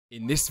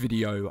In this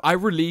video, I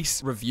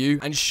release, review,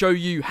 and show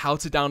you how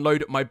to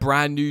download my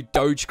brand new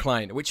Doge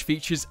Client, which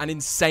features an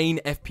insane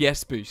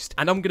FPS boost.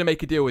 And I'm gonna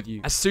make a deal with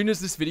you. As soon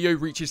as this video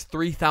reaches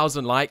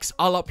 3,000 likes,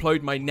 I'll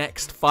upload my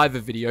next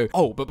Fiverr video.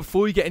 Oh, but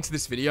before we get into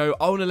this video,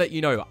 I wanna let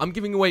you know, I'm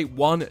giving away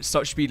one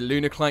SuchSpeed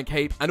Lunar Client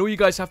Cape, and all you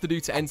guys have to do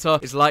to enter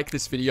is like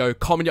this video,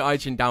 comment your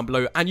IGN down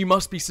below, and you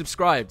must be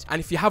subscribed. And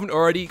if you haven't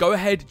already, go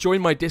ahead, join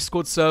my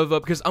Discord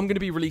server, because I'm gonna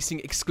be releasing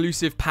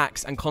exclusive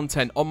packs and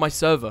content on my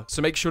server.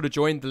 So make sure to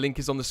join, the link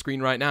is on the screen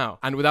right now.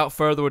 And without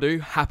further ado,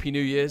 Happy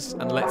New Year's,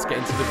 and let's get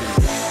into the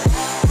video.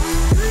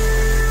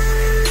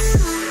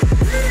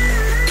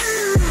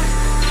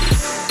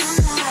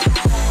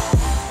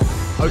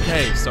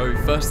 Okay, so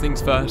first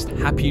things first,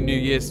 Happy New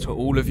Year's to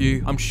all of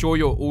you. I'm sure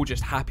you're all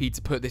just happy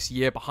to put this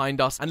year behind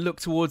us and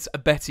look towards a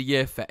better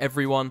year for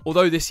everyone.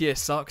 Although this year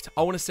sucked,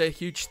 I want to say a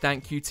huge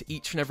thank you to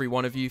each and every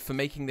one of you for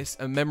making this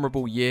a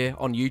memorable year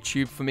on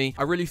YouTube for me.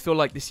 I really feel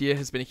like this year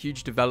has been a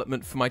huge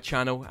development for my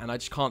channel, and I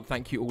just can't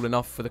thank you all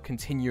enough for the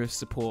continuous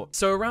support.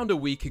 So around a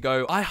week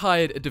ago, I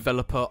hired a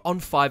developer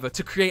on Fiverr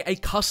to create a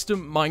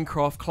custom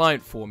Minecraft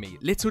client for me.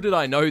 Little did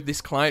I know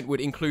this client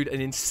would include an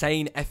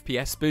insane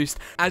FPS boost.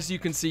 As you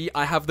can see,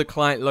 I have the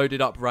client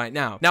loaded up right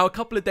now. Now, a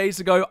couple of days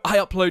ago, I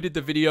uploaded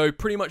the video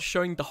pretty much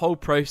showing the whole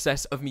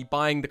process of me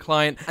buying the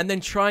client and then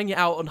trying it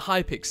out on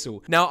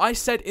Hypixel. Now, I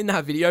said in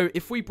that video,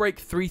 if we break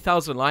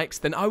 3,000 likes,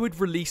 then I would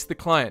release the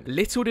client.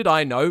 Little did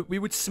I know, we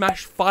would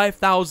smash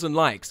 5,000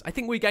 likes. I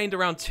think we gained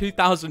around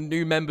 2,000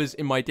 new members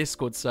in my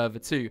Discord server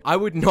too. I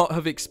would not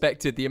have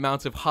expected the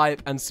amount of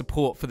hype and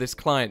support for this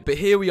client. But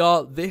here we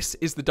are, this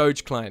is the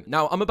Doge client.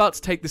 Now, I'm about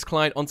to take this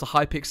client onto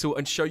Hypixel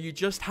and show you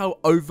just how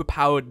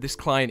overpowered this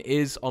client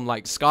is on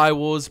like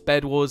Skywars,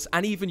 Bed Wars,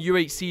 and even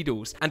UHC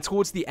duels. And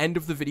towards the end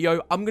of the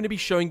video, I'm going to be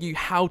showing you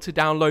how to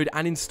download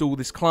and install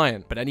this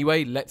client. But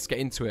anyway, let's get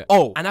into it.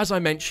 Oh, and as I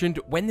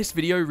mentioned, when this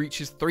video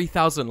reaches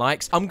 3,000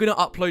 likes, I'm going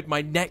to upload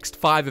my next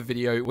Fiverr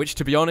video, which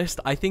to be honest,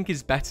 I think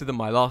is better than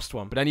my last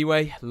one. But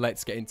anyway,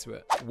 let's get into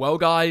it. Well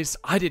guys,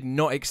 I did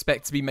not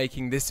expect to be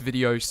making this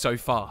video so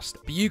fast,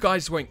 but you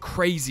guys went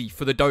crazy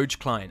for the Doge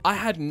client. I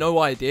had no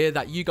idea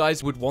that you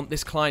guys would want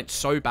this client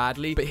so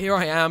badly, but here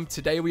I am.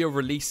 Today we are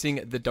releasing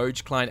the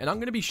Doge client, and I'm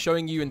going to be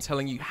showing you and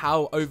telling you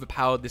how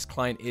overpowered this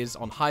client is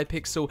on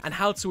Hypixel and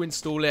how to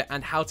install it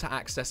and how to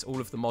access all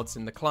of the mods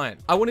in the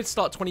client. I wanted to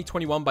start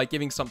 2021 by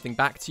giving something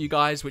back to you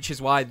guys, which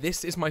is why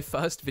this is my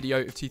first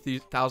video of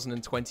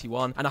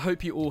 2021, and I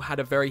hope you all had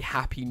a very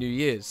happy New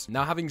Year's.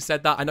 Now, having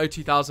said that, I know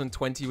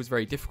 2020 was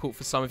very difficult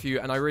for some of you,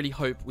 and I really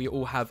hope we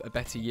all have a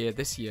better year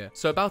this year.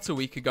 So about a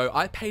week ago,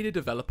 I paid a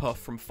developer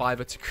from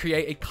Fiverr to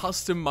create a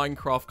custom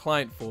Minecraft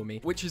client for me,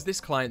 which is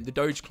this client, the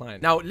Doge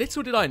client. Now,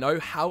 little did I know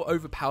how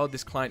overpowered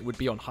this client would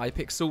be on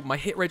Hypixel. My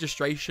hit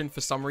registration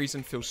for some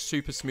reason feels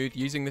super smooth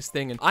using this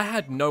thing, and I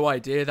had no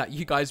idea that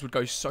you guys would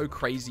go so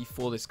crazy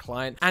for this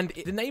client. And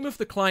the name of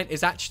the client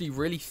is actually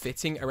really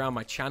fitting around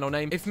my channel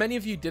name. If many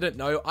of you didn't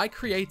know, I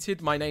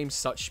created my name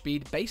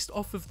SuchSpeed based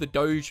off of the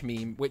Doge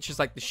meme, which is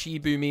like the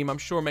Shibu meme. I'm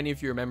sure many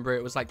of you remember it.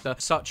 It was like the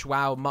such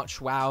wow,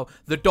 much wow,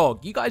 the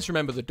dog. You guys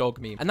remember the dog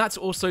meme. And that's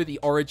also the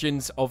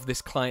origins of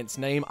this client's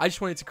name. I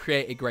just wanted to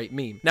create a great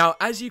meme. Now,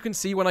 as you can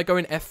see when I go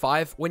in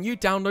F5, when you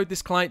download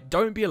this client,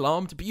 don't be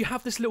alarmed, but you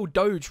have this little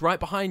Doge right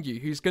behind you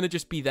who's going to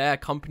just be there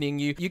accompanying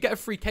you. You get a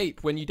free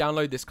cape when you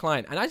download this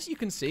client. And as you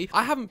can see,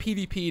 I haven't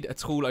PvP'd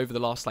at all over the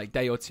last like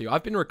day or two.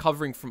 I've been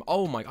recovering from,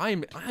 oh my, I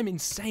am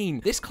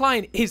insane. This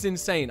client is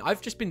insane.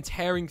 I've just been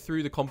tearing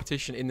through the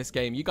competition in this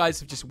game. You guys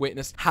have just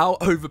witnessed how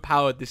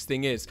overpowered this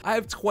thing is. I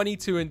have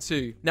 22 and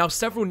 2. Now,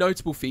 several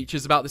notable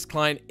features about this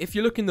client. If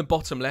you look in the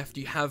bottom left,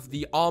 you have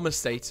the armor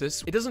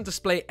status. It doesn't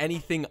display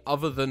anything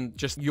other than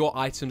just your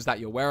items that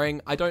you're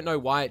wearing. I don't know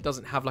why it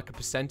doesn't have like a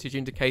percentage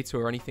indicator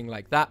or anything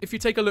like that. If you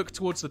take a look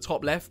towards the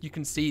top left, you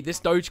can see this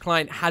Doge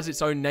client has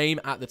its own name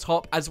at the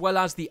top, as well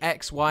as the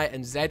X, Y,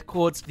 and Z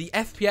chords. The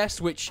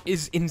FPS, which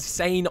is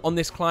insane on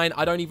this client,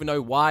 I don't even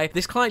know why.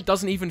 This client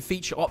doesn't even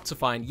feature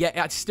Optifine, yet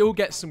it still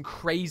gets some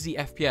crazy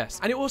FPS.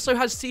 And it also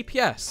has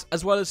CPS,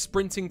 as well as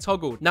sprinting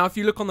toggle. Now, if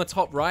you look on the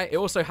top right, it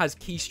also has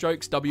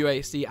keystrokes,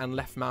 WASD, and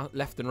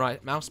left and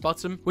right mouse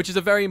button, which is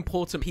a very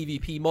important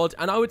PvP mod.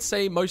 And I would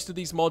say most of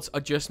these mods are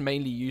just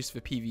mainly used for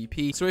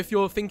PvP. So if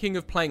you're thinking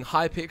of playing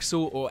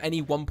Hypixel or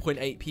any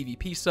 1.8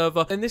 PvP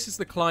server, then this is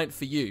the client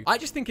for you. I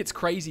just think it's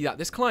crazy that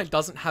this client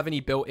doesn't have any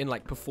built-in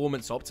like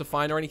performance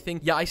Optifine or anything,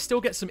 yet I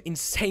still get some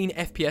insane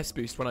FPS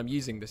boost when I'm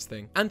using this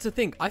thing. And to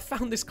think, I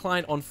found this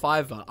client on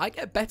Fiverr. I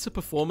get better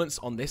performance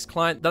on this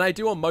client than I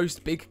do on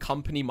most big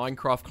company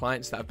Minecraft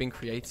clients that have been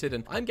created,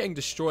 and I'm getting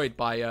destroyed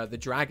by the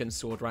dragon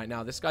sword right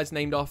now. This guy's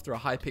named after a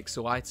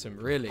Hypixel item,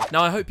 really.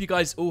 Now, I hope you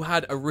guys all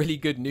had a really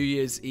good New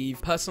Year's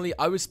Eve. Personally,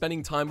 I was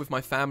spending time with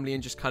my family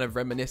and just kind of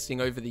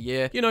reminiscing over the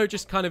year, you know,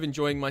 just kind of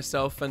enjoying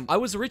myself, and I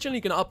was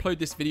originally going to upload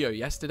this video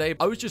yesterday.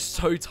 I was just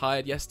so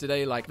tired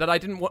yesterday, like, that I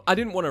didn't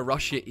want to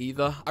rush it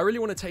either. I really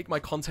want to take my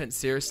content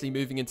seriously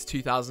moving into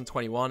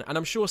 2021, and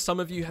I'm sure some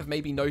of you have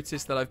maybe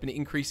noticed that I've been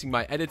increasing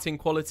my editing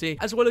quality,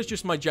 as well as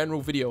just my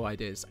general video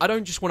ideas. I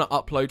don't just want to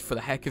upload for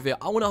the heck of it.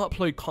 I want to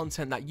upload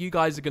content that you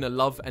guys are going to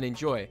love and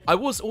enjoy. I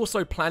was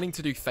also planning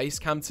to do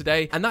facecam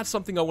today, and that's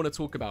something I want to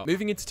talk about.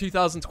 Moving into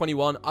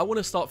 2021, I want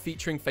to start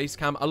featuring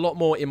facecam a lot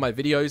more in my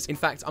videos. In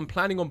fact, I'm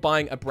planning on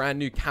buying a brand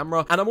new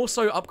camera, and I'm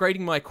also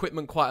upgrading my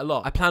equipment quite a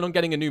lot. I plan on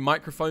getting a new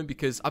microphone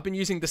because I've been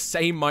using the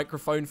same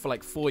microphone for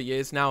like 4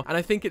 years now, and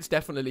I think it's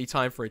definitely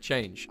time for a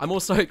change. I'm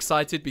also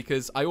excited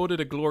because I ordered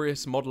a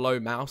glorious Model O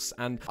mouse,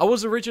 and I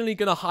was originally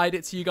going to hide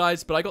it to you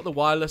guys, but I got the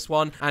wireless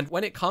one, and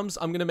when it comes,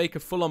 I'm going to make a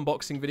full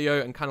unboxing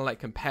video and kind of like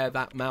compare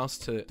that mouse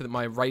to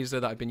my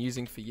Razer that I've been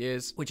using for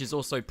years, which is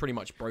also pretty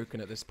much broken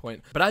at this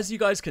point. But as you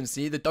guys can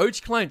see, the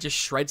Doge Client just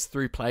shreds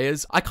through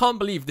players. I can't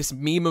believe this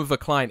meme of a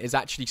client is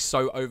actually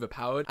so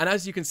overpowered, and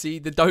as you can see,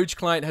 the Doge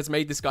Client has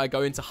made this guy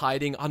go into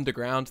hiding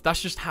underground.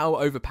 That's just how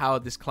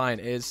overpowered this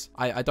client is.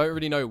 I don't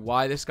really know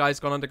why this guy's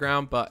gone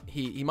underground, but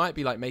he might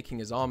be like making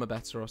his armor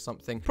better or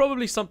something.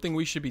 Probably something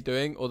we should be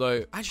doing,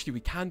 although actually we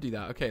can do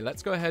that. Okay,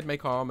 let's go ahead,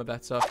 make our armor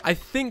better. I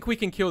think we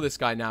can kill this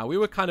guy now. We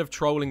were kind of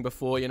trolling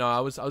before, you know, I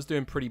was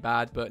doing pretty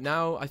bad, but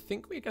now I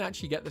think we can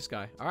actually get this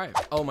guy. All right.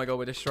 Oh my god,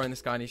 we're destroying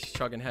this guy and he's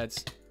chugging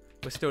heads.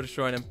 We're still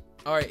destroying him.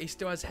 All right, he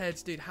still has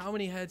heads, dude. How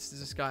many heads does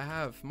this guy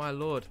have? My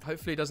lord.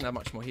 Hopefully he doesn't have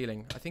much more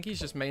healing. I think he's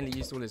just mainly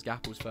used all his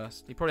gapples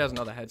first. He probably has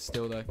another head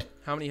still, though.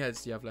 How many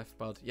heads do you have left,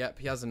 bud? Yep,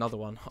 he has another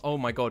one. Oh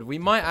my god, we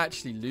might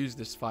actually lose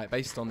this fight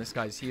based on this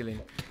guy's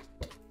healing.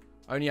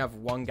 I only have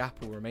one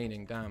gapple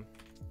remaining. Damn.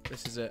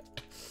 This is it.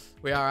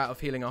 We are out of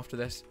healing after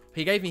this.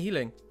 He gave me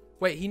healing.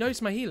 Wait, he knows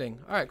my healing.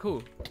 All right,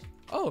 cool.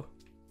 Oh,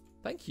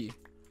 thank you.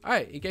 All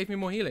right, he gave me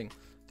more healing.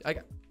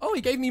 Oh,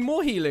 he gave me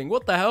more healing.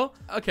 What the hell?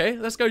 Okay,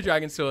 let's go,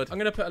 Dragon Sword. I'm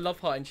gonna put a love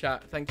heart in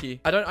chat. Thank you.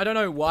 I don't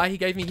know why he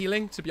gave me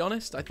healing, to be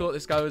honest. I thought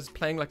this guy was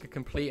playing like a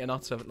complete and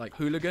utter like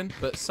hooligan,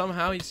 but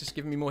somehow he's just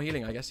giving me more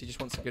healing. I guess he just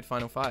wants a good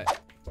final fight.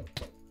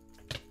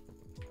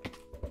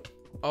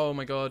 Oh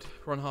my god,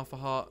 we're on half a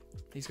heart.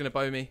 He's gonna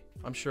bow me.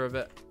 I'm sure of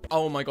it.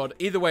 Oh my god.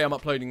 Either way, I'm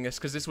uploading this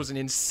because this was an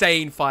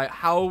insane fight.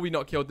 How have we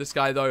not killed this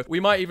guy, though? We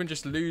might even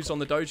just lose on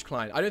the Doge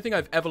Client. I don't think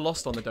I've ever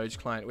lost on the Doge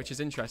Client, which is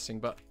interesting,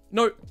 but...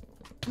 No.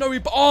 No,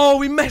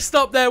 we messed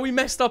up there. We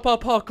messed up our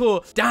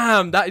parkour.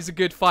 Damn, that is a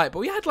good fight. But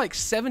we had like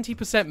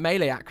 70%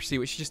 melee accuracy,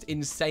 which is just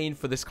insane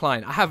for this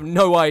client. I have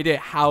no idea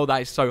how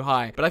that is so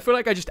high, but I feel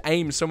like I just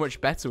aim so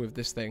much better with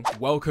this thing.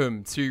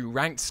 Welcome to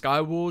Ranked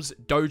Skywars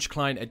Doge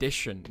Client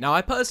Edition. Now,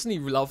 I personally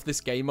love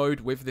this game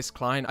mode with this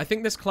client. I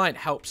think this client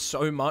helps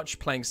so much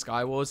playing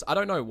Skywars. I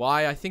don't know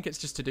why. I think it's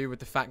just to do with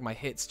the fact my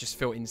hits just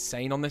feel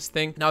insane on this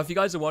thing. Now, if you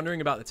guys are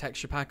wondering about the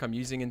texture pack I'm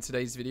using in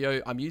today's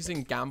video, I'm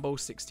using Gambol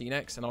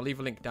 16x, and I'll leave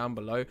a link down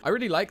below. I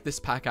really like this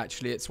pack,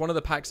 actually. It's one of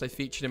the packs I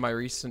featured in my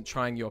recent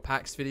Trying Your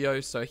Packs video,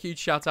 so a huge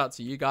shout out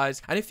to you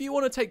guys. And if you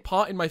want to take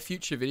part in my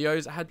future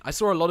videos, I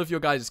saw a lot of your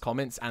guys'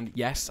 comments, and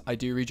yes, I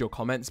do read your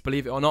comments,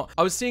 believe it or not.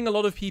 I was seeing a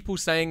lot of people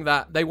saying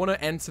that they want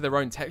to enter their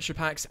own texture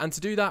packs, and to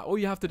do that, all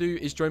you have to do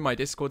is join my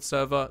Discord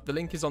server. The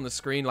link is on the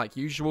screen like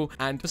usual,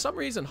 and for some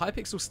reason,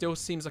 Hypixel still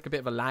seems like a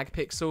bit of a lag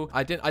pixel.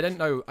 I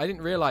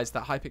didn't realize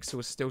that Hypixel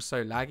was still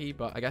so laggy,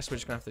 but I guess we're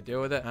just gonna have to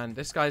deal with it. And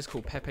this guy's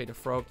called Pepe the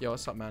Frog. Yo,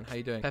 what's up, man? How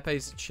you doing?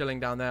 Pepe's chilling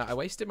down there. I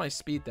wasted my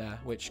speed there,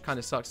 which kind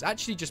of sucks. It's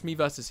actually just me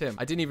versus him.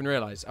 I didn't even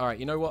realize. All right,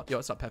 you know what? Yo,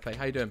 what's up, Pepe?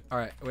 How you doing? All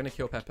right, we're gonna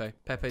kill Pepe.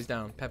 Pepe's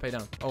down. Pepe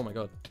down. Oh my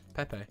god.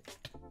 Pepe.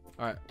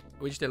 All right,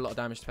 we just did a lot of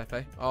damage to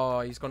Pepe. Oh,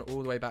 he's gone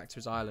all the way back to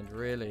his island.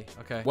 Really?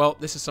 Okay. Well,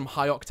 this is some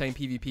high-octane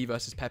PvP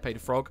versus Pepe the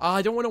Frog.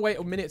 I don't want to wait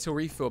a minute till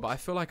refill, but I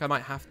feel like I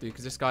might have to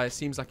because this guy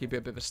seems like he'd be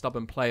a bit of a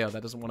stubborn player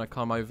that doesn't want to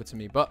come over to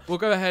me. But we'll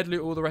go ahead,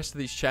 loot all the rest of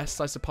these chests,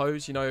 I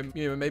suppose. You know,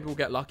 maybe we'll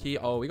get lucky.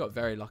 Oh, we got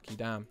very lucky.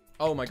 Damn.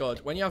 Oh my god,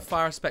 when you have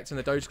Fire Aspect and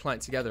the Doge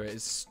Client together, it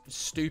is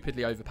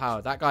stupidly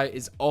overpowered. That guy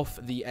is off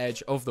the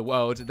edge of the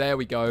world. There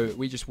we go.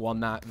 We just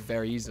won that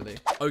very easily.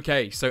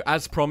 Okay, so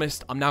as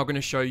promised, I'm now going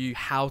to show you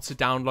how to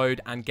download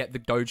and get the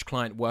Doge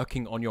Client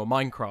working on your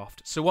Minecraft.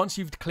 So once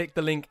you've clicked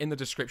the link in the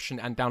description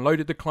and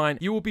downloaded the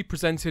client, you will be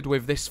presented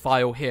with this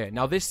file here.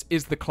 Now, this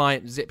is the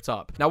client zipped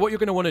up. Now, what you're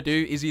going to want to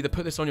do is either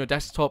put this on your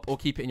desktop or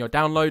keep it in your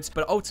downloads,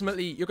 but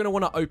ultimately, you're going to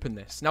want to open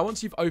this. Now,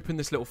 once you've opened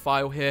this little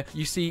file here,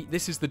 you see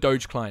this is the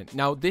Doge Client.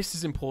 Now, this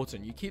is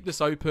important. You keep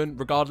this open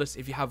regardless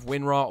if you have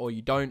WinRAR or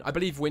you don't. I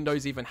believe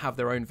Windows even have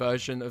their own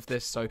version of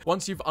this. So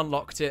once you've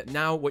unlocked it,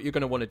 now what you're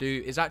going to want to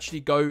do is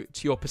actually go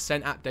to your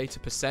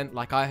 %appdata%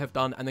 like I have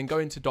done, and then go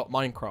into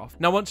 .minecraft.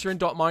 Now, once you're in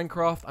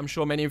 .minecraft, I'm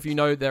sure many of you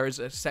know there is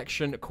a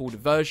section called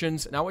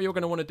versions. Now, what you're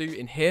going to want to do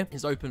in here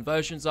is open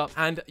versions up,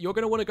 and you're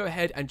going to want to go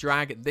ahead and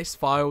drag this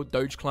file,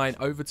 Doge Client,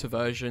 over to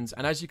versions.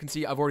 And as you can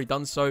see, I've already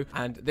done so,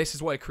 and this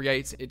is what it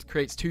creates. It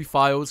creates two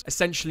files,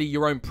 essentially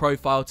your own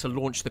profile to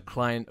launch the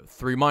client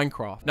through Minecraft.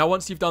 Minecraft. Now,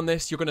 once you've done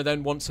this, you're going to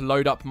then want to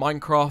load up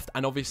Minecraft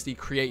and obviously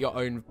create your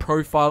own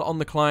profile on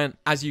the client.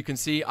 As you can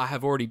see, I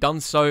have already done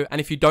so. And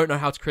if you don't know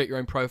how to create your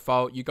own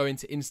profile, you go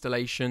into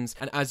installations,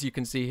 and as you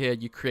can see here,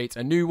 you create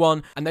a new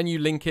one and then you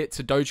link it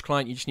to Doge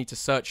Client. You just need to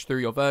search through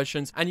your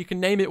versions and you can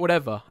name it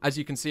whatever. As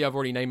you can see, I've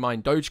already named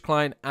mine Doge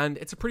Client, and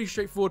it's a pretty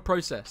straightforward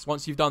process.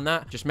 Once you've done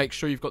that, just make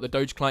sure you've got the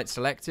Doge Client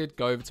selected,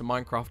 go over to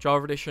Minecraft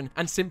Java Edition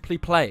and simply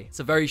play. It's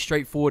a very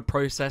straightforward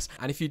process,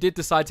 and if you did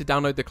decide to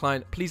download the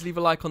client, please leave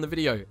a like on the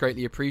video.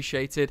 Greatly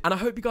appreciated. And I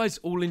hope you guys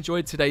all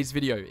enjoyed today's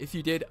video. If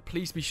you did,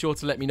 please be sure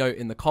to let me know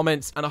in the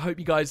comments, and I hope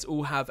you guys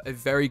all have a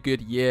very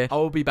good year. I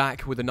will be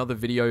back with another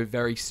video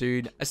very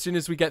soon. As soon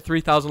as we get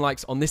 3,000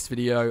 likes on this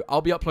video,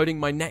 I'll be uploading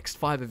my next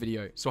Fiverr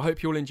video. So I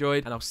hope you all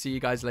enjoyed, and I'll see you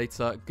guys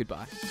later.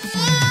 Goodbye.